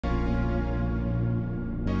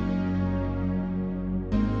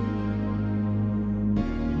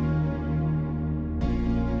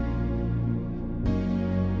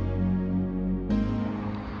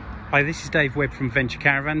Hi, this is Dave Webb from Venture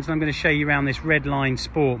Caravans, and I'm going to show you around this Redline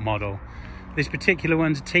Sport model. This particular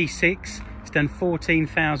one's a T6. It's done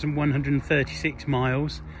 14,136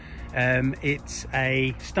 miles. It's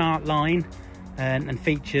a start line and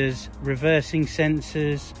features reversing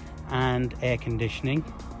sensors and air conditioning.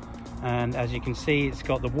 And as you can see, it's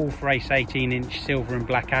got the Wolf Race 18-inch silver and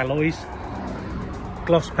black alloys.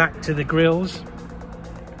 Gloss pack to the grills,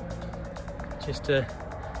 just to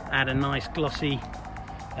add a nice glossy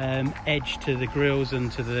edge to the grills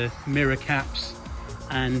and to the mirror caps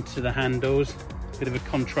and to the handles. Bit of a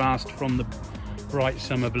contrast from the bright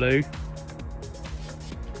summer blue.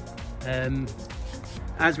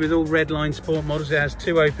 As with all Redline Sport models, it has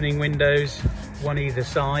two opening windows, one either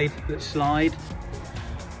side, that slide.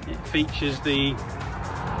 It features the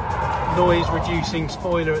noise reducing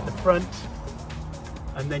spoiler at the front,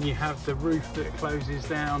 and then you have the roof that closes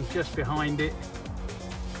down just behind it,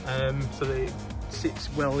 so that it sits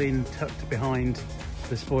well in, tucked behind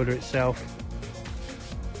the spoiler itself.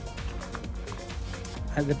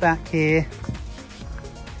 At the back here,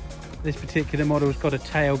 this particular model's got a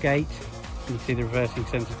tailgate. You can see the reversing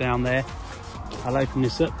sensor down there. I'll open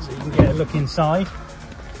this up so you can get a look inside.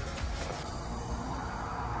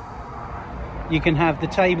 You can have the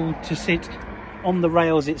table to sit on the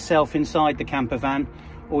rails itself inside the camper van,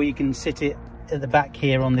 or you can sit it at the back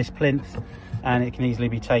here on this plinth and it can easily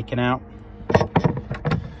be taken out.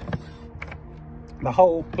 The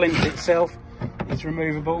whole plinth itself is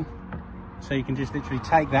removable, so you can just literally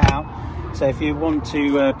take that out. So if you want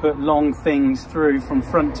to put long things through from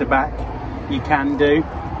front to back, you can do.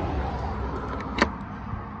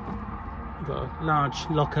 You've got a large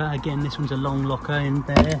locker. Again, this one's a long locker in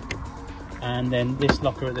there. And then this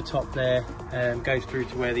locker at the top there goes through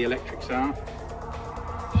to where the electrics are.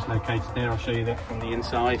 Just located there, I'll show you that from the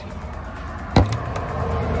inside.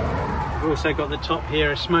 We've also got the top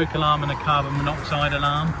here, a smoke alarm and a carbon monoxide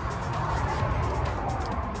alarm.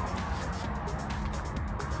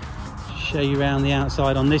 Show you around the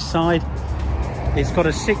outside on this side. It's got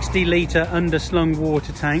a 60-litre underslung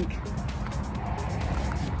water tank.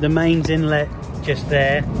 The mains inlet just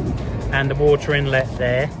there, and the water inlet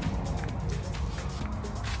there.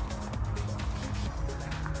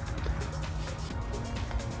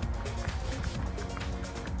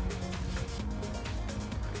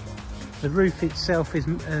 The roof itself is,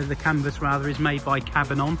 the canvas rather, is made by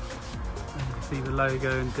Cabanon. You can see the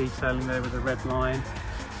logo and detailing there with the red line.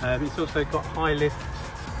 It's also got high lift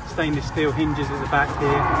stainless steel hinges at the back here,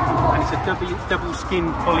 and it's a double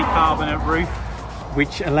skinned polycarbonate roof,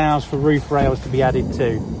 which allows for roof rails to be added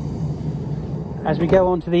to. As we go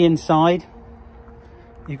on to the inside,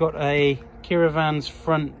 you've got a Caravan's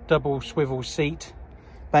front double swivel seat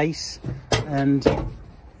base, and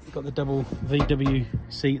you've got the double VW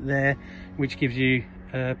seat there, which gives you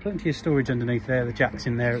plenty of storage underneath there. The jack's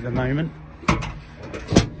in there at the moment.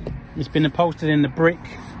 It's been upholstered in the brick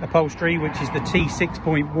upholstery, which is the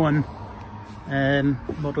T6.1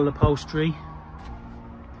 model upholstery.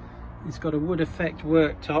 It's got a wood effect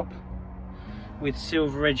worktop with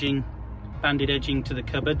silver edging, banded edging to the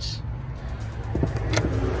cupboards.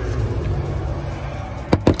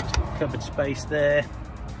 Cupboard space there.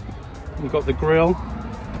 We've got the grille,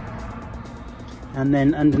 and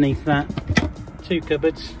then underneath that, two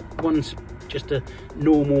cupboards. One's just a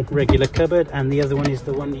normal regular cupboard, and the other one is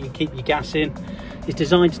the one that you keep your gas in. It's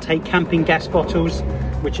designed to take camping gas bottles,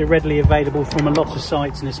 which are readily available from a lot of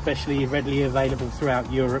sites, and especially readily available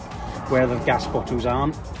throughout Europe where the gas bottles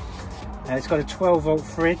aren't. It's got a 12-volt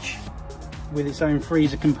fridge with its own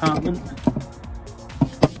freezer compartment.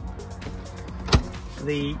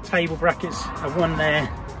 The table brackets are one there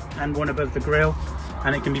and one above the grill,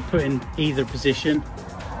 and it can be put in either position.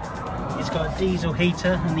 It's got a diesel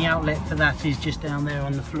heater, and the outlet for that is just down there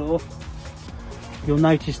on the floor. You'll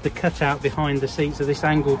notice the cutout behind the seats of this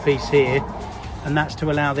angle piece here, and that's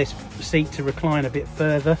to allow this seat to recline a bit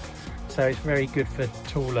further, so it's very good for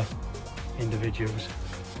taller individuals.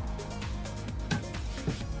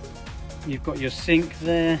 You've got your sink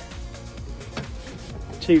there,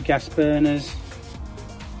 two gas burners,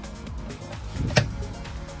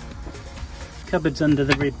 cupboards under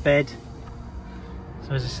the rib bed.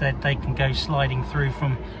 So as I said, they can go sliding through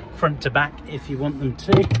from front to back if you want them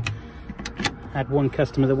to. Had one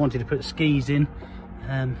customer that wanted to put skis in,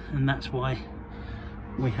 and that's why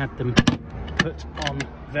we had them put on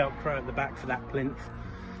Velcro at the back for that plinth,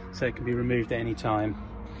 so it can be removed at any time.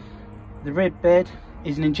 The rib bed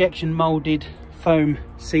is an injection moulded foam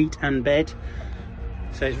seat and bed,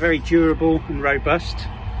 so it's very durable and robust.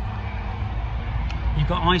 You've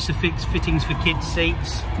got Isofix fittings for kids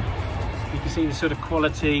seats. You can see the sort of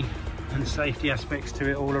quality and safety aspects to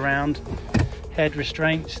it all around. Head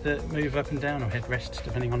restraints that move up and down, or headrests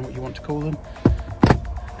depending on what you want to call them.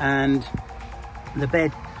 And the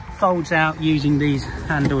bed folds out using these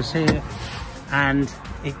handles here, and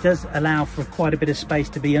it does allow for quite a bit of space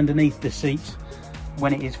to be underneath the seats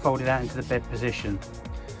when it is folded out into the bed position.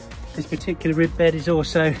 This particular rib bed is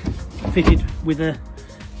also fitted with a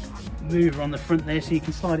mover on the front there, so you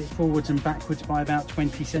can slide it forwards and backwards by about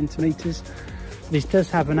 20 centimeters. This does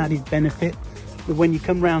have an added benefit that when you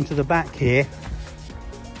come round to the back here,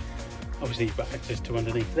 obviously you've got access to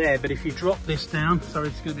underneath there, but if you drop this down, sorry,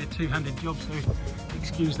 it's going to be a two-handed job, so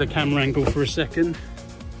excuse the camera angle for a second.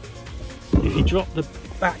 If you drop the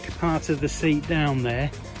back part of the seat down there,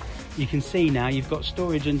 you can see now you've got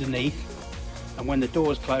storage underneath, and when the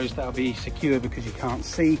door's closed that'll be secure because you can't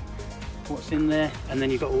see what's in there, and then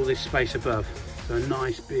you've got all this space above, so a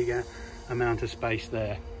nice big amount of space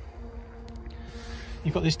there.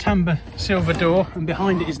 You've got this timber silver door, and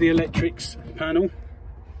behind it is the electrics panel.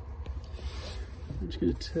 I'm just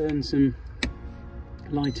going to turn some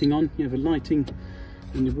lighting on. You have a lighting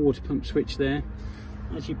and the water pump switch there.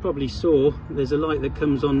 As you probably saw, there's a light that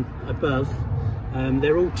comes on above.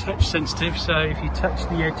 They're all touch sensitive, so if you touch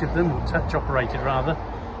the edge of them, or touch operated rather,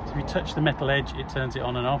 so if you touch the metal edge, it turns it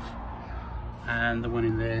on and off. And the one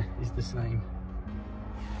in there is the same.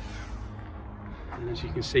 And as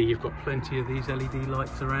you can see, you've got plenty of these LED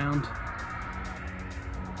lights around,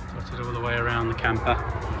 dotted all the way around the camper.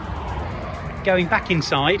 Going back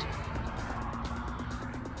inside,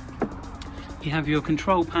 you have your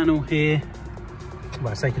control panel here.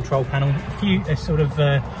 Well, I say control panel, a few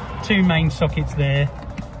two main sockets there,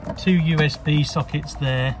 two USB sockets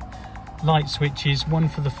there, light switches, one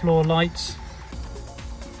for the floor lights.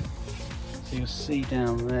 So you'll see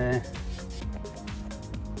down there,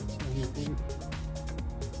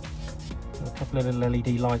 a couple of little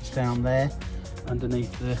LED lights down there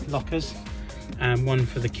underneath the lockers, and one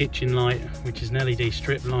for the kitchen light, which is an LED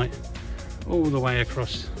strip light all the way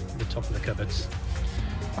across the top of the cupboards.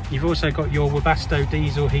 You've also got your Webasto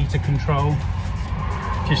diesel heater control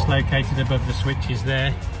just located above the switches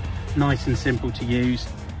there. Nice and simple to use.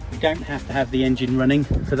 You don't have to have the engine running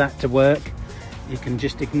for that to work. You can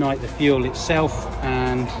just ignite the fuel itself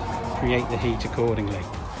and create the heat accordingly.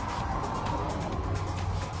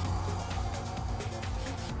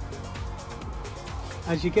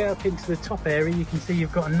 As you get up into the top area, you can see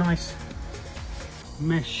you've got a nice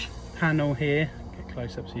mesh panel here. Get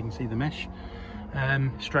close up so you can see the mesh.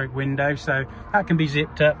 Stroke window, so that can be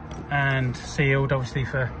zipped up and sealed, obviously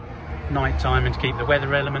for night time and to keep the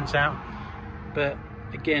weather elements out, but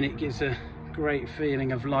again it gives a great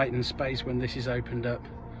feeling of light and space when this is opened up.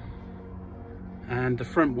 And the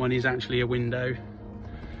front one is actually a window,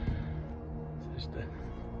 just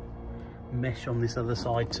a mesh on this other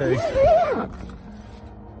side too.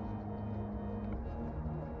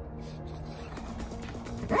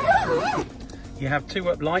 You have two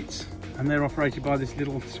up lights, and they're operated by this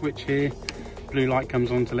little switch here. Blue light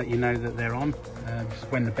comes on to let you know that they're on. This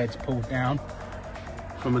is when the bed's pulled down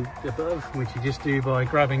from above, which you just do by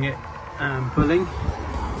grabbing it and pulling.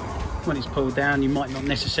 When it's pulled down, you might not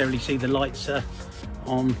necessarily see the lights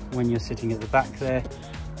on when you're sitting at the back there,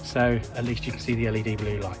 so at least you can see the LED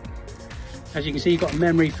blue light. As you can see, you've got a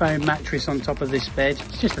memory foam mattress on top of this bed.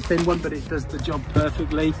 It's just a thin one, but it does the job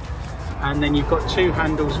perfectly. And then you've got two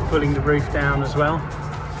handles pulling the roof down as well.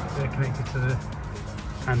 They're connected to the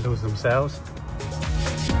handles themselves.